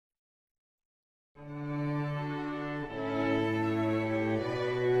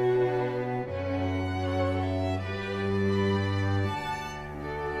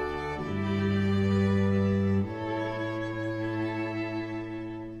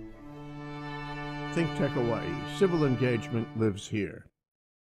ThinkTech Hawaii. Civil engagement lives here.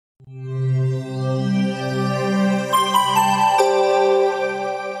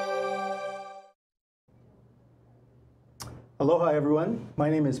 Aloha, everyone. My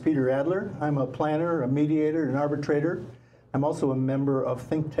name is Peter Adler. I'm a planner, a mediator, an arbitrator. I'm also a member of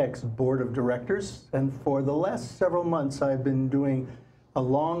ThinkTech's board of directors. And for the last several months, I've been doing a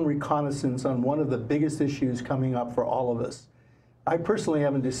long reconnaissance on one of the biggest issues coming up for all of us. I personally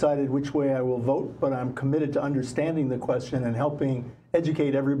haven't decided which way I will vote, but I'm committed to understanding the question and helping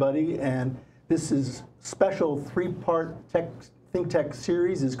educate everybody. And this is special three-part ThinkTech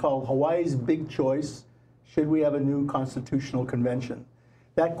series. It's called Hawaii's Big Choice. Should we have a new constitutional convention?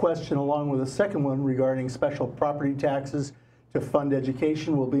 That question, along with a second one regarding special property taxes to fund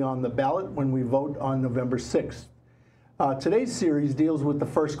education, will be on the ballot when we vote on November 6th. Today's series deals with the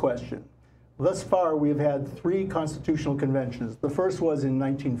first question. Thus far, we've had 3 constitutional conventions. The first was in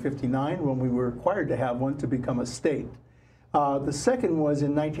 1959, when we were required to have one to become a state. The second was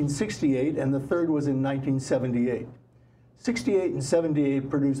in 1968, and the third was in 1978. 68 and 78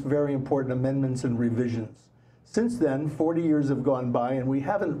 produced very important amendments and revisions. Since then, 40 years have gone by, and we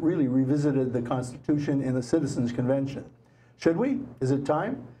haven't really revisited the Constitution in the Citizens Convention. Should we? Is it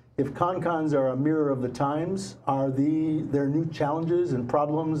time? If CONCONs are a mirror of the times, are there new challenges and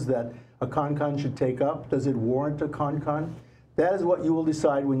problems that a CONCON should take up? Does it warrant a CONCON? That is what you will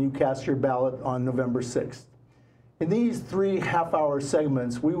decide when you cast your ballot on November 6th. In these 3 half-hour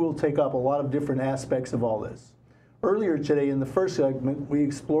segments, we will take up a lot of different aspects of all this. Earlier today, in the first segment, we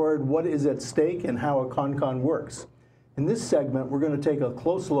explored what is at stake and how a CONCON works. In this segment, we're going to take a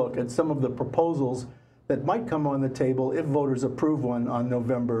close look at some of the proposals that might come on the table if voters approve one on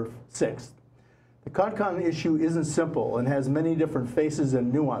November 6th. The CONCON issue isn't simple and has many different faces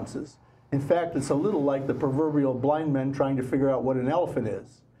and nuances. In fact, it's a little like the proverbial blind men trying to figure out what an elephant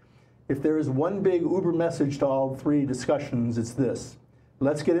is. If there is one big Uber message to all 3 discussions, it's this.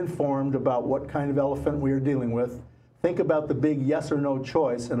 Let's get informed about what kind of elephant we are dealing with, think about the big yes or no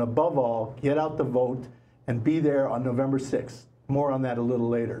choice, and above all, get out the vote and be there on November 6th. More on that a little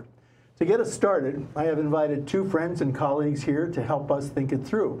later. To get us started, I have invited 2 friends and colleagues here to help us think it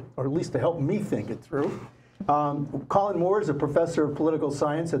through, or at least to help me think it through. Colin Moore is a professor of political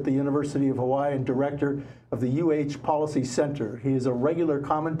science at the University of Hawaii and director of the UH Policy Center. He is a regular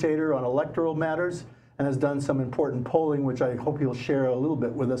commentator on electoral matters and has done some important polling, which I hope he'll share a little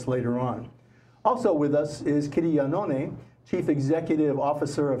bit with us later on. Also with us is Kitty Yannoe, Chief Executive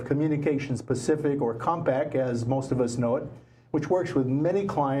Officer of Communications Pacific, or COMPAC, as most of us know it, which works with many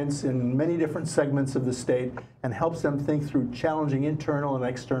clients in many different segments of the state and helps them think through challenging internal and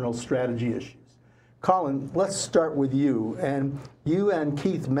external strategy issues. Colin, let's start with you. And you and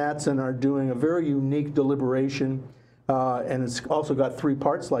Keith Matson are doing a very unique deliberation, and it's also got 3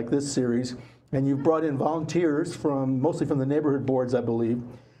 parts like this series. And you've brought in volunteers mostly from the neighborhood boards, I believe.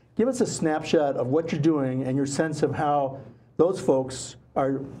 Give us a snapshot of what you're doing and your sense of how those folks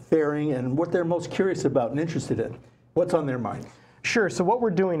are faring and what they're most curious about and interested in. What's on their mind? Sure. So what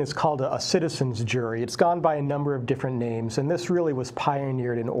we're doing is called a citizens jury. It's gone by a number of different names, and this really was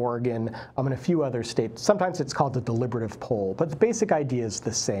pioneered in Oregon and a few other states. Sometimes it's called a deliberative poll, but the basic idea is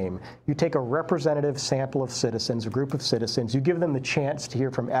the same. You take a representative sample of citizens, a group of citizens, you give them the chance to hear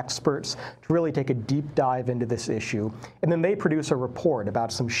from experts to really take a deep dive into this issue, and then they produce a report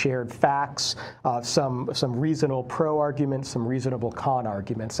about some shared facts, some reasonable pro arguments, some reasonable con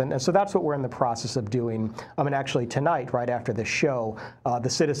arguments, and so that's what we're in the process of doing. And actually tonight, right after this show, the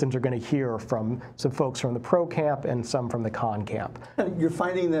citizens are going to hear from some folks from the pro camp and some from the con camp. You're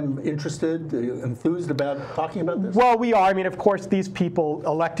finding them interested, enthused about talking about this? Well, we are. I mean, of course, these people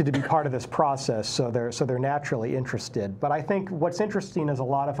elected to be part of this process, so they're naturally interested. But I think what's interesting is a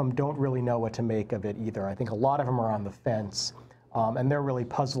lot of them don't really know what to make of it either. I think a lot of them are on the fence, and they're really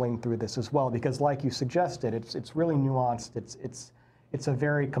puzzling through this as well because, like you suggested, it's really nuanced. It's a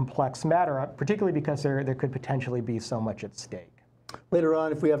very complex matter, particularly because there could potentially be so much at stake. Later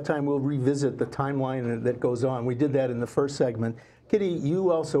on, if we have time, we'll revisit the timeline that goes on. We did that in the first segment. Kitty,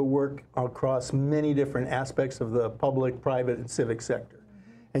 you also work across many different aspects of the public, private, and civic sector.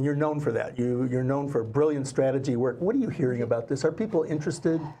 And you're known for that. You're known for brilliant strategy work. What are you hearing about this? Are people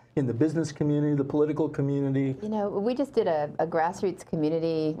interested in the business community, the political community? You know, we just did a grassroots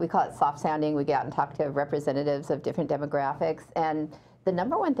community. We call it soft sounding. We get out and talk to representatives of different demographics. And the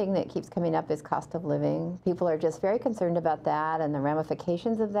 #1 thing that keeps coming up is cost of living. People are just very concerned about that and the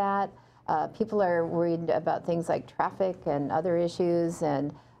ramifications of that. People are worried about things like traffic and other issues,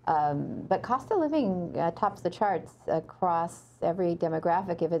 but cost of living tops the charts across every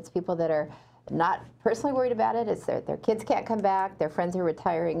demographic. If it's people that are not personally worried about it. It's their kids can't come back, their friends are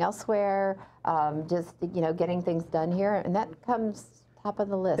retiring elsewhere, just getting things done here, and that comes top of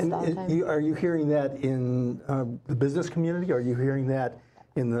the list all the time. Are you hearing that in the business community? Are you hearing that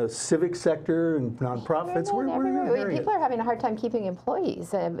in the civic sector and nonprofits? Where are you hearing People it? are having a hard time keeping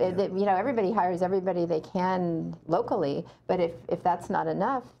employees. Everybody hires everybody they can locally, but if that's not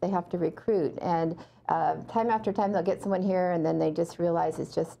enough, they have to recruit. And time after time, they'll get someone here, and then they just realize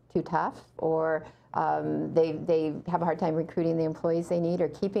it's just too tough, or they have a hard time recruiting the employees they need or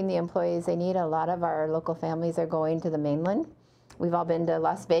keeping the employees they need. A lot of our local families are going to the mainland. We've all been to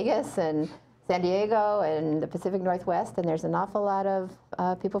Las Vegas and San Diego and the Pacific Northwest, and there's an awful lot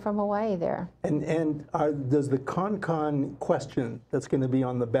of people from Hawaii there. And does the CON question that's going to be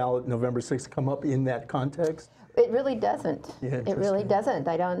on the ballot November 6th come up in that context? It really doesn't. Yeah, it really doesn't.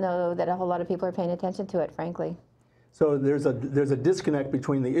 I don't know that a whole lot of people are paying attention to it, frankly. So there's a disconnect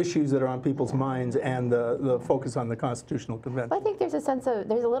between the issues that are on people's minds and the focus on the Constitutional Convention. Well, I think there's a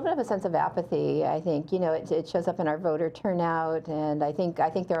little bit of a sense of apathy. I think it shows up in our voter turnout, and I think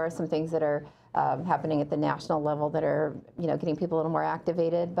there are some things that are happening at the national level that are getting people a little more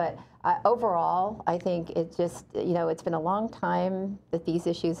activated. But overall, I think it's just it's been a long time that these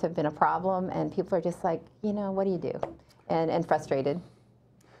issues have been a problem, and people are just like, what do you do, and frustrated.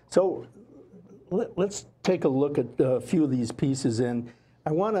 So let's take a look at a few of these pieces, and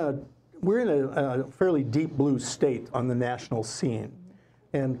we're in a fairly deep blue state on the national scene.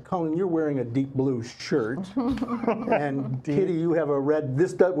 And Colin, you're wearing a deep blue shirt, and Kitty, you have a red.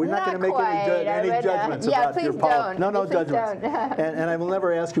 We're not going to make any judgments about your politics. No judgments. And I will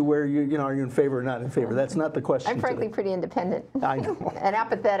never ask you where are you in favor or not in favor. That's not the question. I'm frankly pretty independent. I know. And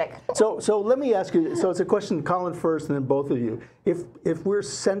apathetic. So let me ask you. So it's a question, Colin first, and then both of you. If we're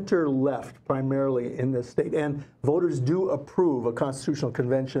center left primarily in this state, and voters do approve a constitutional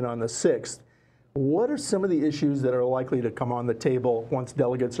convention on the 6th. What are some of the issues that are likely to come on the table once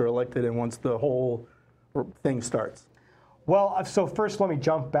delegates are elected and once the whole thing starts? Well, so first let me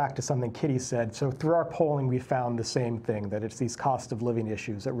jump back to something Kitty said. So through our polling, we found the same thing, that it's these cost of living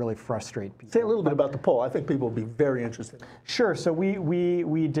issues that really frustrate people. Say a little bit about the poll. I think people will be very interested. Sure. So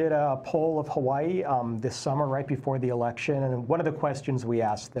we did a poll of Hawaii this summer, right before the election, and one of the questions we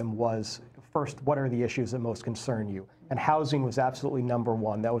asked them was, first, what are the issues that most concern you? And housing was absolutely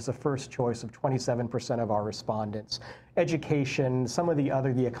 #1. That was the first choice of 27% of our respondents. Education,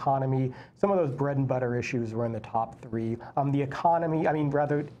 the economy, some of those bread and butter issues were in the top 3. The economy,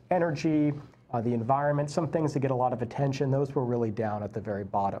 energy, the environment, some things that get a lot of attention, those were really down at the very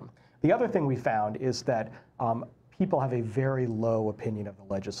bottom. The other thing we found is that people have a very low opinion of the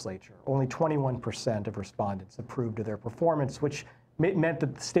legislature. Only 21% of respondents approved of their performance, which meant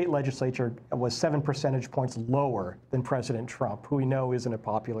that the state legislature was 7 percentage points lower than President Trump, who we know isn't a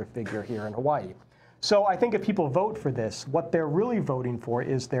popular figure here in Hawaii. So I think if people vote for this, what they're really voting for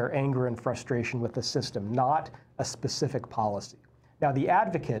is their anger and frustration with the system, not a specific policy. Now, the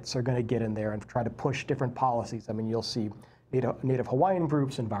advocates are going to get in there and try to push different policies. You'll see Native Hawaiian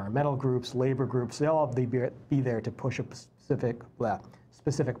groups, environmental groups, labor groups, they'll all be there to push a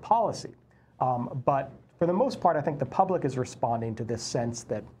specific policy. But for the most part, I think the public is responding to this sense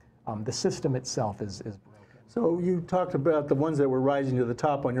that the system itself is broken. So you talked about the ones that were rising to the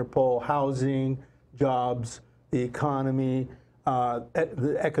top on your poll: housing, jobs, the economy,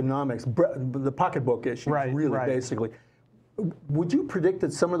 the economics, the pocketbook issues, basically. Would you predict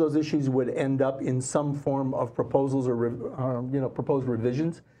that some of those issues would end up in some form of proposals or proposed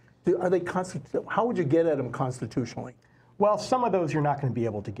revisions? How would you get at them constitutionally? Well, some of those you're not going to be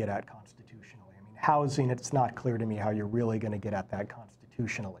able to get at constitutionally. Housing, it's not clear to me how you're really going to get at that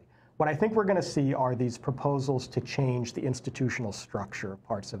constitutionally. What I think we're going to see are these proposals to change the institutional structure of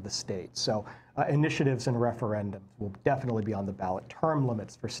parts of the state. So initiatives and referendums will definitely be on the ballot. Term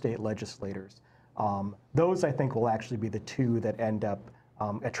limits for state legislators. Those, I think, will actually be the two that end up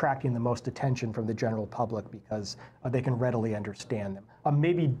attracting the most attention from the general public because they can readily understand them.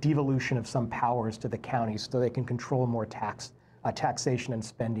 Maybe devolution of some powers to the counties so they can control more taxation and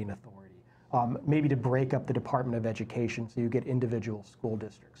spending authority. Maybe to break up the Department of Education so you get individual school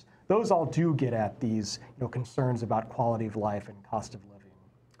districts. Those all do get at these concerns about quality of life and cost of living.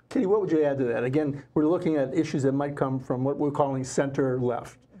 Kitty, what would you add to that? Again, we're looking at issues that might come from what we're calling center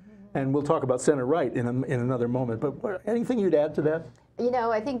left. And we'll talk about center right in another moment. But anything you'd add to that?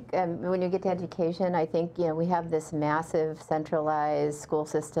 I think when you get to education, I think we have this massive centralized school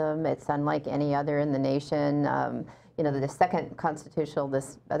system. It's unlike any other in the nation. The second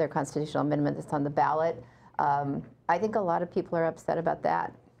this other constitutional amendment that's on the ballot. I think a lot of people are upset about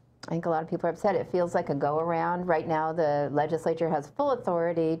that. I think a lot of people are upset. It feels like a go-around. Right now, the legislature has full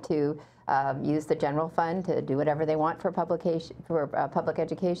authority to use the general fund to do whatever they want for public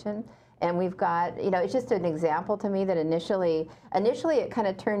education. And we've got, it's just an example to me that initially it kind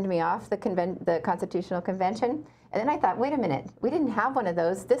of turned me off the Constitutional Convention. And then I thought, wait a minute, we didn't have one of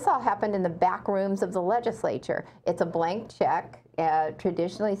those. This all happened in the back rooms of the legislature. It's a blank check.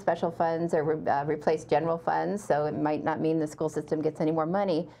 Traditionally, special funds are replace general funds, so it might not mean the school system gets any more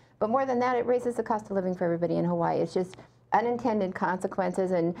money. But more than that, it raises the cost of living for everybody in Hawaii. It's just unintended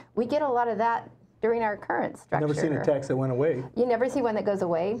consequences, and we get a lot of that during our current structure. I've never seen a tax that went away. You never see one that goes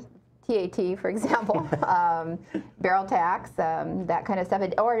away. TAT, for example, barrel tax, that kind of stuff,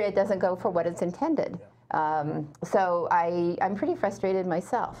 or it doesn't go for what it's intended. So I'm pretty frustrated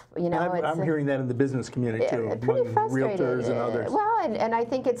myself. I'm hearing that in the business community too, pretty frustrated. Realtors and others. Well, and I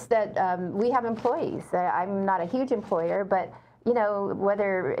think it's that we have employees. I'm not a huge employer, but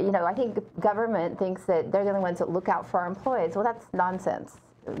I think government thinks that they're the only ones that look out for our employees. Well, that's nonsense.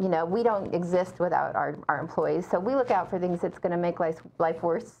 We don't exist without our employees, so we look out for things that's going to make life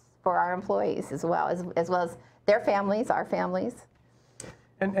worse for our employees as well as their families, our families.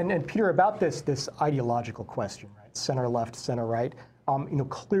 And Peter, about this ideological question, right? Center left, center right.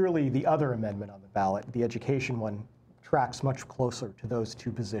 Clearly the other amendment on the ballot, the education one, tracks much closer to those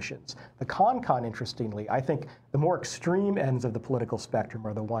two positions. The con, interestingly, I think the more extreme ends of the political spectrum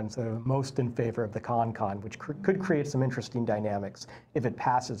are the ones that are most in favor of the con, which could create some interesting dynamics if it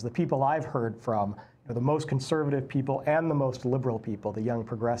passes. The people I've heard from, the most conservative people and the most liberal people, the young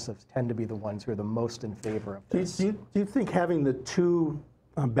progressives, tend to be the ones who are the most in favor of this. Do you think having the two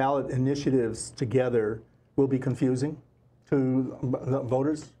ballot initiatives together will be confusing to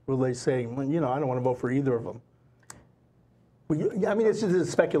voters? Will they say, well, I don't want to vote for either of them? I mean, it's just a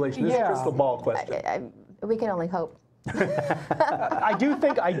speculation. This is a crystal ball question. We can only hope. I do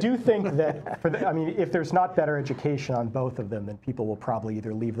think that if there's not better education on both of them, then people will probably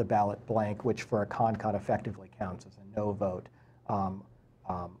either leave the ballot blank, which for a con effectively counts as a no vote. I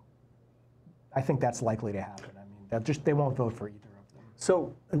think that's likely to happen. I mean, they won't vote for either of them.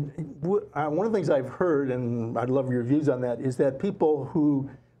 So one of the things I've heard, and I'd love your views on that, is that people who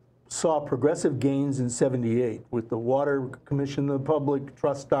saw progressive gains in '78 with the Water Commission, the Public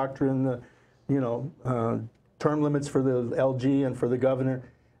Trust Doctrine, the term limits for the LG and for the governor,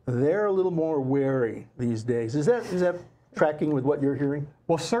 they're a little more wary these days. Is that tracking with what you're hearing?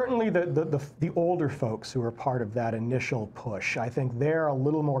 Well, certainly the older folks who are part of that initial push, I think they're a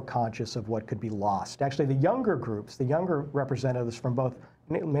little more conscious of what could be lost. Actually, the younger groups, the younger representatives from both,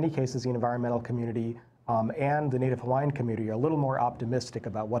 in many cases, the environmental community and the Native Hawaiian community are a little more optimistic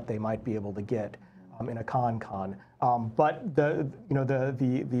about what they might be able to get in a con. But the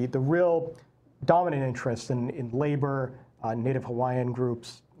real dominant interest in labor, Native Hawaiian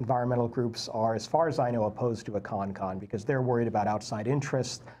groups, environmental groups are, as far as I know, opposed to a con because they're worried about outside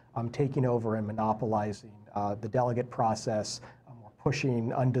interests taking over and monopolizing the delegate process, or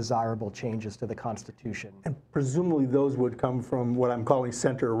pushing undesirable changes to the Constitution. And presumably those would come from what I'm calling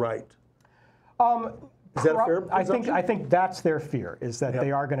center-right. Is that a fair presumption? I think that's their fear, is that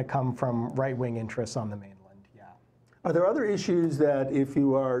they are going to come from right-wing interests on the mainland, yeah. Are there other issues that if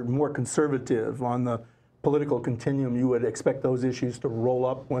you are more conservative on the political continuum, you would expect those issues to roll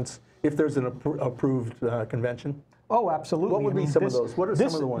up if there's an approved convention? Oh, absolutely. What would be some of those? What are some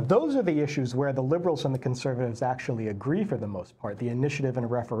of the ones? Those are the issues where the liberals and the conservatives actually agree for the most part. The initiative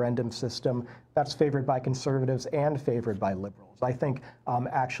and referendum system, that's favored by conservatives and favored by liberals. I think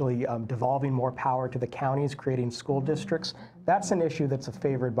actually devolving more power to the counties, creating school districts, that's an issue that's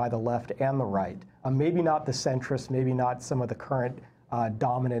favored by the left and the right. Maybe not the centrists, maybe not some of the current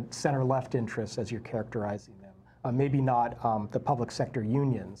dominant center-left interests as you're characterizing them. Maybe not the public sector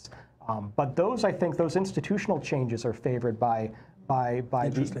unions. But those, I think, those institutional changes are favored by both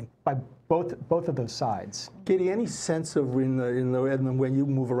of those sides. Katie, any sense of when you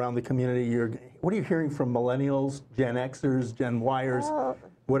move around the community, what are you hearing from millennials, Gen Xers, Gen Yers?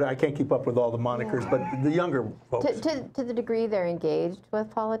 I can't keep up with all the monikers, but the younger folks. To the degree they're engaged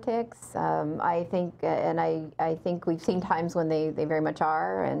with politics, I think, and I think we've seen times when they very much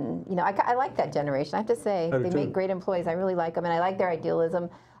are, and I like that generation. I have to say, they make great employees. I really like them, and I like their idealism.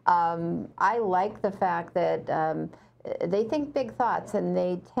 I like the fact that they think big thoughts and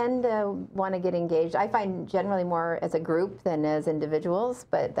they tend to want to get engaged. I find generally more as a group than as individuals,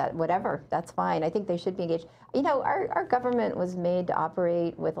 but that's fine. I think they should be engaged. Our government was made to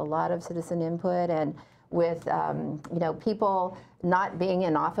operate with a lot of citizen input and with people not being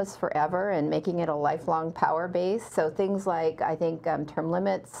in office forever and making it a lifelong power base. So things like, I think, term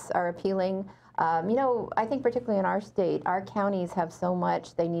limits are appealing. You know, I think particularly in our state, our counties have so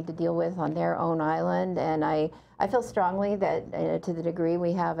much they need to deal with on their own island, and I feel strongly that to the degree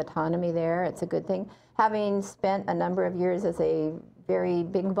we have autonomy there, it's a good thing. Having spent a number of years as a very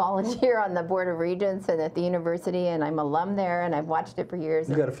big volunteer on the Board of Regents and at the university, and I'm alum there, and I've watched it for years.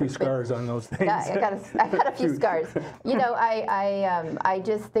 You got a few scars on those things. Yeah, I've got a few scars. You know, I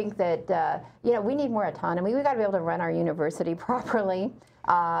just think that you know, we need more autonomy. We've got to be able to run our university properly,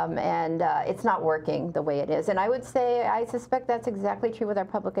 and it's not working the way it is. And I would say, I suspect that's exactly true with our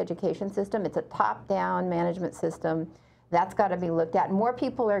public education system. It's a top-down management system. That's got to be looked at. More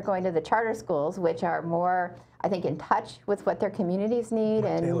people are going to the charter schools, which are more, I think, in touch with what their communities need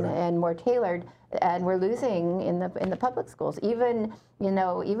and more tailored. And we're losing in the public schools. Even, you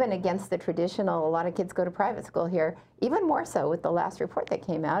know, even against the traditional, a lot of kids go to private school here, even more so with the last report that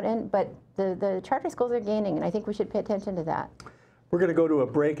came out. But the charter schools are gaining, and I think we should pay attention to that. We're going to go to a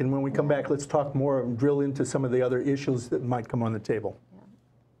break, and when we come back, let's talk more and drill into some of the other issues that might come on the table.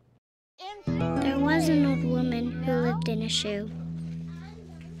 There was an old woman who lived in a shoe.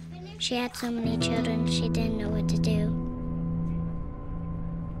 She had so many children, she didn't know what to do.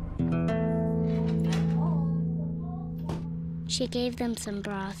 She gave them some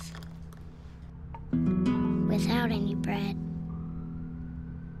broth without any bread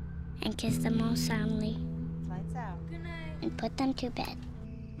and kissed them all soundly and put them to bed.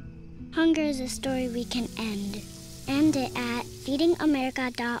 Hunger is a story we can end. End it at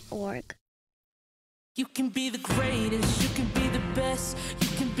feedingamerica.org. You can be the greatest, you can be the best. You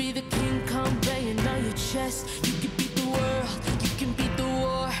can be the King Kong banging on your chest. You can beat the world, you can beat the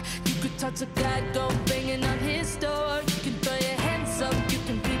war. You could talk to God, go banging on his door. You can throw your hands up, you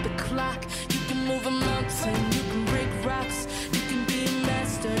can beat the clock. You can move a mountain, you can break rocks. You can be a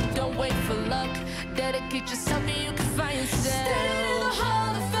master, don't wait for luck. Dedicate yourself and you can find yourself. Standing in the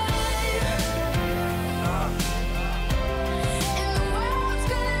Hall of Fame. And the world's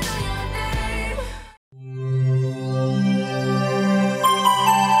gonna know your name.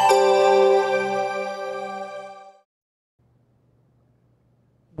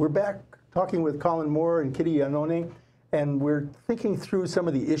 We're back talking with Colin Moore and Kitty Yannoe, and we're thinking through some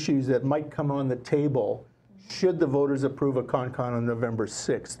of the issues that might come on the table should the voters approve a CONCON on November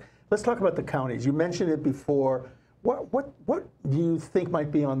 6th. Let's talk about the counties. You mentioned it before. What do you think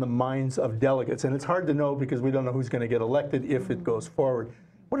might be on the minds of delegates? And it's hard to know because we don't know who's going to get elected if it goes forward.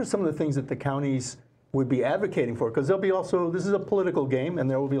 What are some of the things that the counties would be advocating for? Because there'll be also, this is a political game, and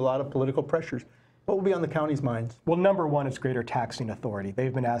there will be a lot of political pressures. What will be on the county's minds? Well, number one is greater taxing authority.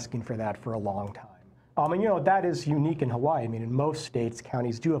 They've been asking for that for a long time. And you know, that is unique in Hawaii. I mean, in most states,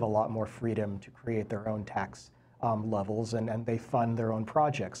 counties do have a lot more freedom to create their own tax levels, and they fund their own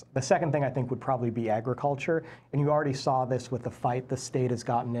projects. The second thing I think would probably be agriculture, and you already saw this with the fight the state has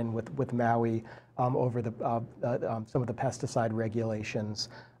gotten in with Maui over the, some of the pesticide regulations.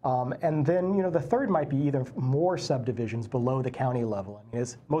 And then, you know, the third might be either more subdivisions below the county level. I mean,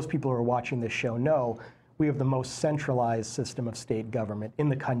 as most people who are watching this show know, we have the most centralized system of state government in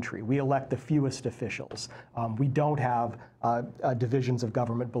the country. We elect the fewest officials. We don't have divisions of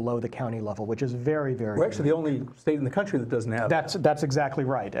government below the county level, which is very, very We're actually the only state in the country that doesn't have That's exactly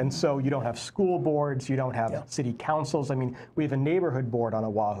right. And so you don't have school boards, you don't have city councils. I mean, we have a neighborhood board on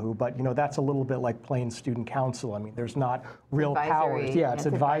Oahu, but you know, that's a little bit like plain student council. I mean, there's not real powers. Yeah, it's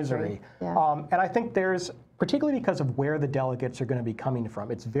advisory. Yeah. And I think there's, particularly because of where the delegates are going to be coming from,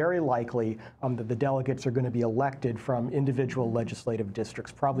 it's very likely that the delegates are going to be elected from individual legislative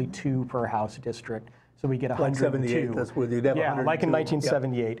districts, probably 2 per House district. So we get 102. Like 78, that's where you'd have 102. Like in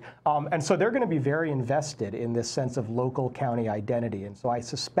 1978. Yeah. And so they're going to be very invested in this sense of local county identity. And so I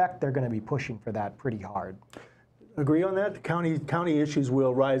suspect they're going to be pushing for that pretty hard. Agree on that? County issues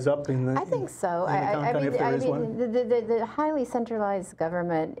will rise up in the. I think so. I mean, the highly centralized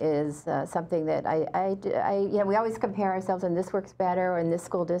government is something that you know, we always compare ourselves, and this works better, or in this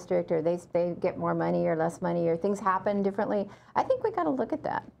school district, or they get more money or less money, or things happen differently. I think we got to look at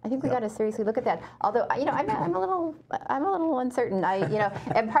that. I think we got to seriously look at that. Although, you know, I'm a little uncertain. You know,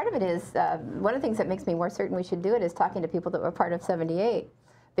 and part of it is one of the things that makes me more certain we should do it is talking to people that were part of '78.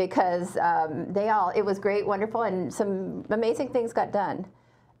 Because it was great, wonderful, and some amazing things got done.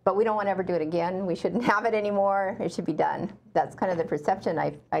 But we don't want to ever do it again. We shouldn't have it anymore. It should be done. That's kind of the perception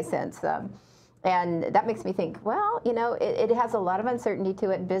I sense. And that makes me think, well, you know, it has a lot of uncertainty to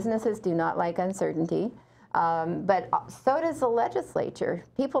it. Businesses do not like uncertainty. But so does the legislature.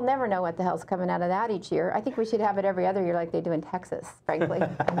 People never know what the hell's coming out of that each year. I think we should have it every other year like they do in Texas, frankly.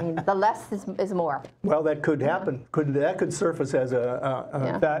 I mean, the less is more. Well, that could happen. That could surface as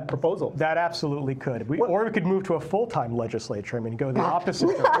a proposal. That absolutely could. Or we could move to a full-time legislature. I mean, go the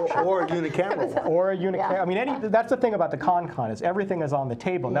opposite direction. Or a unicameral. Or a unicameral. I mean, that's the thing about the CON is everything is on the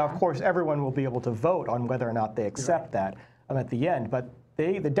table. Now, of course, everyone will be able to vote on whether or not they accept that at the end. But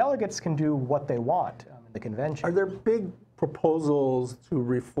the delegates can do what they want in the convention. Are there big proposals to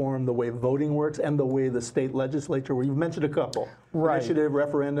reform the way voting works and the way the state legislature, where you've mentioned a couple, initiative,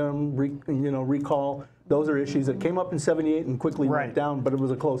 referendum, recall, those are issues that came up in '78 and quickly went down, but it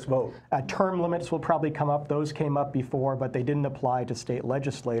was a close vote. Term limits will probably come up. Those came up before, but they didn't apply to state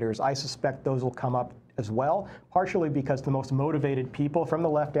legislators. I suspect those will come up as well, partially because the most motivated people from the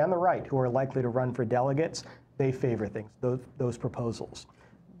left and the right who are likely to run for delegates, they favor those proposals.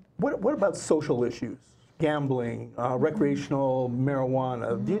 What about social issues? Gambling, recreational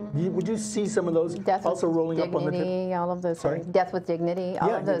marijuana. Would you see some of those also rolling up on the table? All of those things. Death with dignity.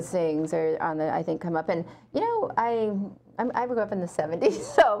 All of those things are on the, I think, come up. And you know, I grew up in the '70s,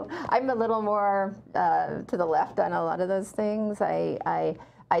 so I'm a little more to the left on a lot of those things.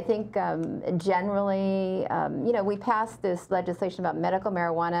 I think generally, you know, we passed this legislation about medical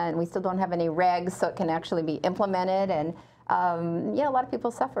marijuana, and we still don't have any regs, so it can actually be implemented. And yeah, a lot of people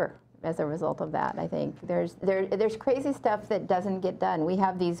suffer as a result of that. I think there's crazy stuff that doesn't get done. We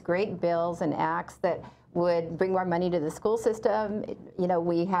have these great bills and acts that would bring more money to the school system. You know,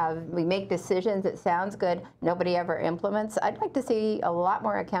 we make decisions. It sounds good. Nobody ever implements. I'd like to see a lot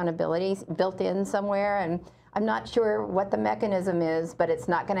more accountability built in somewhere, and I'm not sure what the mechanism is, but it's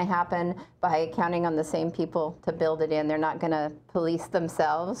not going to happen by counting on the same people to build it in. They're not going to police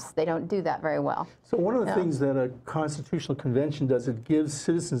themselves. They don't do that very well. So one of the things that a constitutional convention does, it gives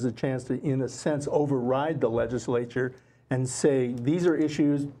citizens a chance to, in a sense, override the legislature and say, these are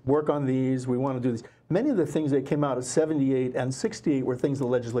issues, work on these, we want to do these. Many of the things that came out of '78 and '68 were things the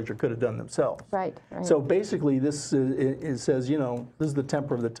legislature could have done themselves. Right. So basically this it says, you know, this is the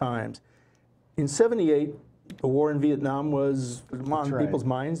temper of the times. In '78, the war in Vietnam was on people's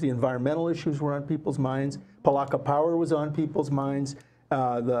minds. The environmental issues were on people's minds. Palaka Power was on people's minds.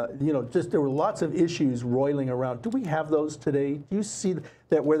 There were lots of issues roiling around. Do we have those today? Do you see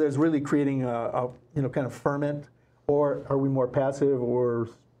that where there's really creating a kind of ferment, or are we more passive or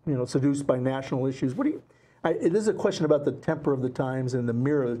seduced by national issues? It is a question about the temper of the times and the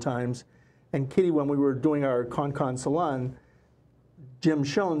mirror of the times. And Kitty, when we were doing our Con Salon, Jim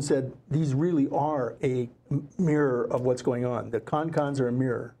Schoen said these really are a mirror of what's going on. The Cons are a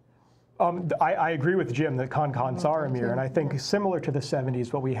mirror. I agree with Jim that Cons are a mirror, and I think similar to the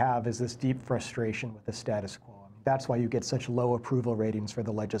 '70s, what we have is this deep frustration with the status quo. I mean, that's why you get such low approval ratings for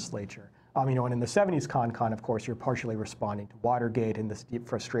the legislature. And in the '70s Con, of course, you're partially responding to Watergate and this deep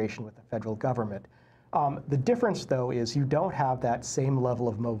frustration with the federal government. The difference, though, is you don't have that same level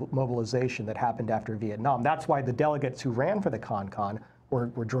of mobilization that happened after Vietnam. That's why the delegates who ran for the Con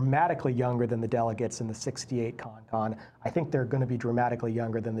were dramatically younger than the delegates in the '68 Con. I think they're going to be dramatically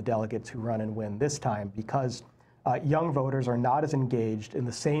younger than the delegates who run and win this time, because young voters are not as engaged in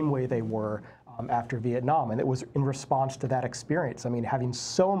the same way they were after Vietnam. And it was in response to that experience. I mean, having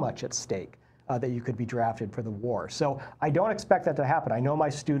so much at stake that you could be drafted for the war. So I don't expect that to happen. I know my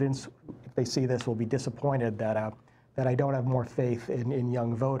students, if they see this, will be disappointed that I don't have more faith in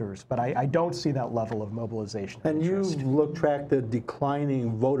young voters, but I don't see that level of mobilization. And you track the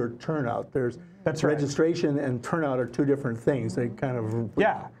declining voter turnout. That's right. Registration and turnout are two different things. They kind of...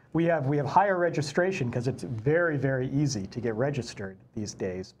 Yeah, we have higher registration because it's very, very easy to get registered these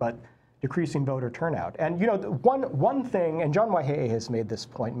days, but decreasing voter turnout. And one thing, and John Waihehe has made this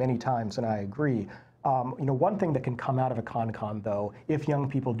point many times, and I agree, one thing that can come out of a Con, though, if young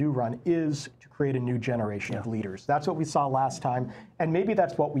people do run, is to create a new generation of leaders. That's what we saw last time, and maybe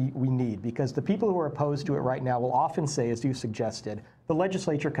that's what we need, because the people who are opposed to it right now will often say, as you suggested, the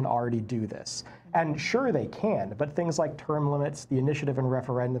legislature can already do this. And sure, they can, but things like term limits, the initiative and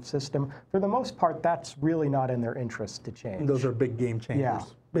referendum system, for the most part, that's really not in their interest to change. Those are big game changers. Yeah.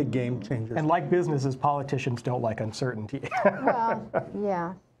 Big game changers. And like businesses, politicians don't like uncertainty. Well,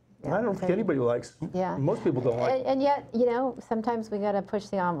 yeah. I don't think anybody likes. Yeah. Most people don't like. And yet, sometimes we got to push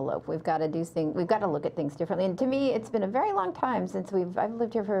the envelope. We've got to do things. We've got to look at things differently. And to me, it's been a very long time since I've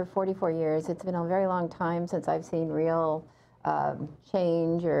lived here for 44 years. It's been a very long time since I've seen real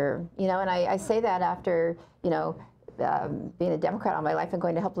change, or And I say that after being a Democrat all my life and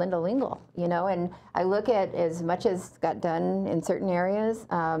going to help Linda Lingle. And I look at as much as got done in certain areas.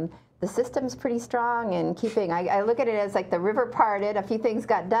 the system's pretty strong in keeping, I look at it as like the river parted, a few things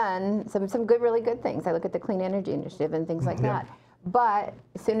got done, some good, really good things. I look at the Clean Energy Initiative and things like that. But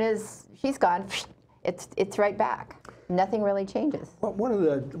as soon as she's gone, it's right back. Nothing really changes. Well, one of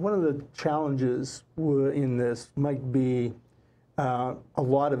the challenges in this might be a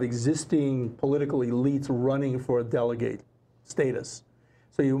lot of existing political elites running for delegate status.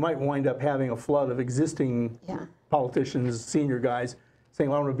 So you might wind up having a flood of existing politicians, senior guys, saying,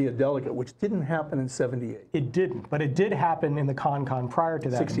 well, I want to be a delegate, which didn't happen in '78. It didn't, but it did happen in the con prior to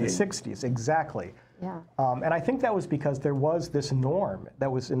that, in the 60s, exactly. Yeah. And I think that was because there was this norm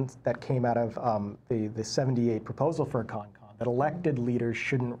that came out of the '78 proposal for a con, that elected leaders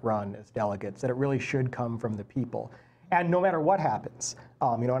shouldn't run as delegates, that it really should come from the people. And no matter what happens,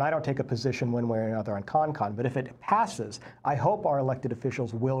 and I don't take a position one way or another on con, but if it passes, I hope our elected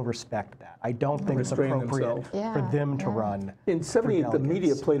officials will respect that. I don't think it's appropriate for them to run. In '78, the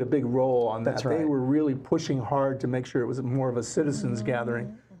media played a big role on that. That's right. They were really pushing hard to make sure it was more of a citizens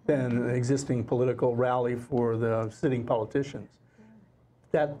gathering than an existing political rally for the sitting politicians.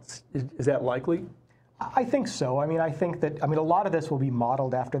 Is that likely? I think so. I think that, a lot of this will be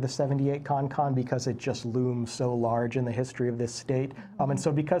modeled after the '78 con because it just looms so large in the history of this state. And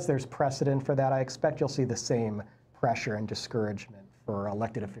so because there's precedent for that, I expect you'll see the same pressure and discouragement for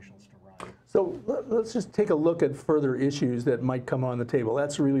elected officials to run. So let's just take a look at further issues that might come on the table.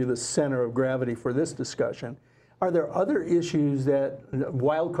 That's really the center of gravity for this discussion. Are there other issues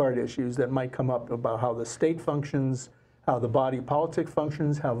wild card issues that might come up about how the state functions, how the body politic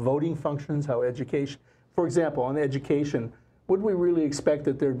functions, how voting functions, how education? For example, on education, would we really expect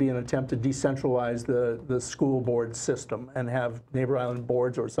that there'd be an attempt to decentralize the school board system and have neighbor island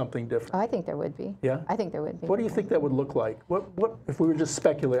boards or something different? I think there would be. Yeah? I think there would be. What do you think that would look like? What if we were just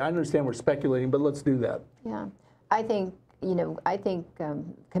speculating? I understand we're speculating, but let's do that. Yeah, I think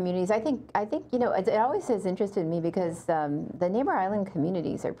communities. I think it always has interested me because the neighbor island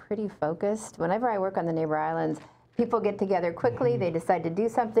communities are pretty focused. Whenever I work on the neighbor islands, people get together quickly, they decide to do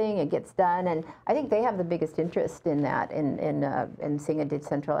something, it gets done, and I think they have the biggest interest in that, in seeing a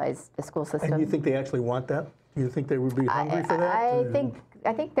decentralized school system. And you think they actually want that? You think they would be hungry for that?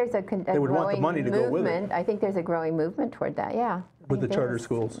 I think there's a they would growing want the money to movement. go with it. I think there's a growing movement toward that, yeah. With the charter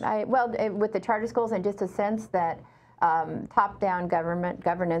schools? With the charter schools, and just a sense that top-down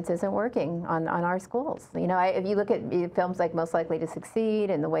governance isn't working on our schools. If you look at films like Most Likely to Succeed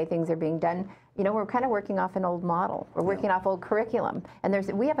and the way things are being done, we're kind of working off an old model. We're working off old curriculum. And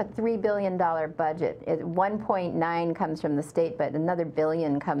we have a $3 billion budget. 1.9 comes from the state, but another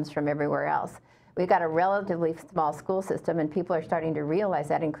billion comes from everywhere else. We've got a relatively small school system, and people are starting to realize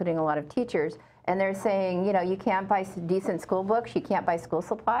that, including a lot of teachers. And they're saying, you can't buy decent school books, you can't buy school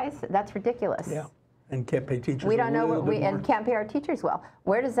supplies. That's ridiculous. Yeah. And can't pay teachers. We don't know and can't pay our teachers well.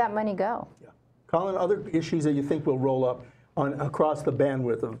 Where does that money go? Yeah. Colin, other issues that you think will roll up across the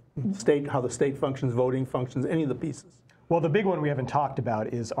bandwidth of state, how the state functions, voting functions, any of the pieces? Well, the big one we haven't talked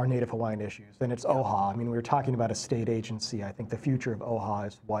about is our Native Hawaiian issues, and it's OHA. We were talking about a state agency. I think the future of OHA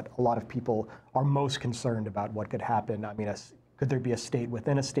is what a lot of people are most concerned about, what could happen. Could there be a state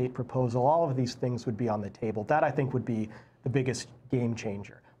within a state proposal? All of these things would be on the table. That, I think, would be the biggest game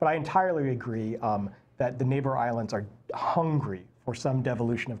changer. But I entirely agree that the neighbor islands are hungry for some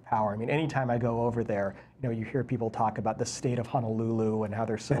devolution of power. Anytime I go over there, you hear people talk about the state of Honolulu and how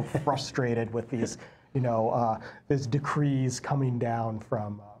they're so frustrated with these, these decrees coming down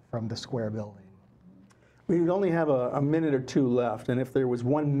from the square building. We only have a minute or two left, and if there was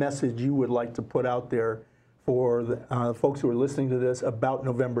one message you would like to put out there for the folks who are listening to this about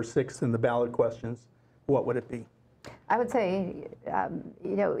November 6th and the ballot questions, what would it be? I would say,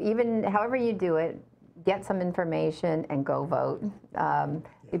 even however you do it, get some information and go vote.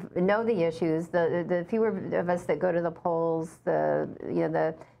 Know the issues. The fewer of us that go to the polls, the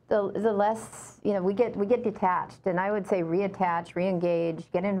less we get detached. And I would say reattach, reengage,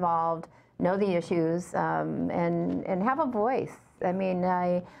 get involved, know the issues, and have a voice.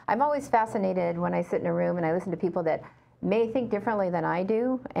 I'm always fascinated when I sit in a room and I listen to people that may think differently than I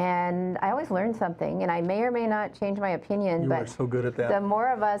do, and I always learn something, and I may or may not change my opinion. You are so good at that. The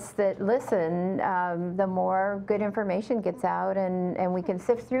more of us that listen, the more good information gets out, and we can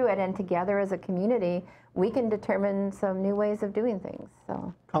sift through it, and together as a community, we can determine some new ways of doing things.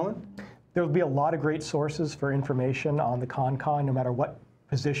 So, Colin? There will be a lot of great sources for information on the con, no matter what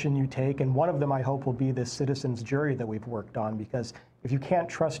position you take, and one of them I hope will be this citizens jury that we've worked on, because if you can't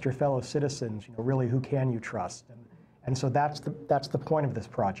trust your fellow citizens, really who can you trust? And so that's the point of this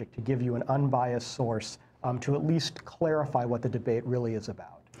project, to give you an unbiased source to at least clarify what the debate really is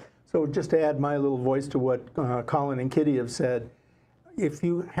about. So just to add my little voice to what Colin and Kitty have said, if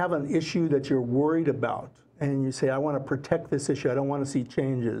you have an issue that you're worried about and you say, I want to protect this issue, I don't want to see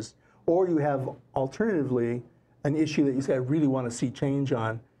changes, or you have alternatively an issue that you say, I really want to see change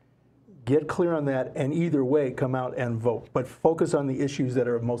on, get clear on that, and either way, come out and vote. But focus on the issues that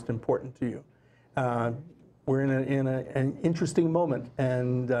are most important to you. We're in an interesting moment,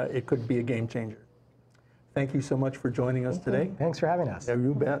 and it could be a game changer. Thank you so much for joining us today. Thanks for having us. Yeah,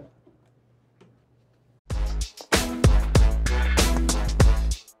 you bet.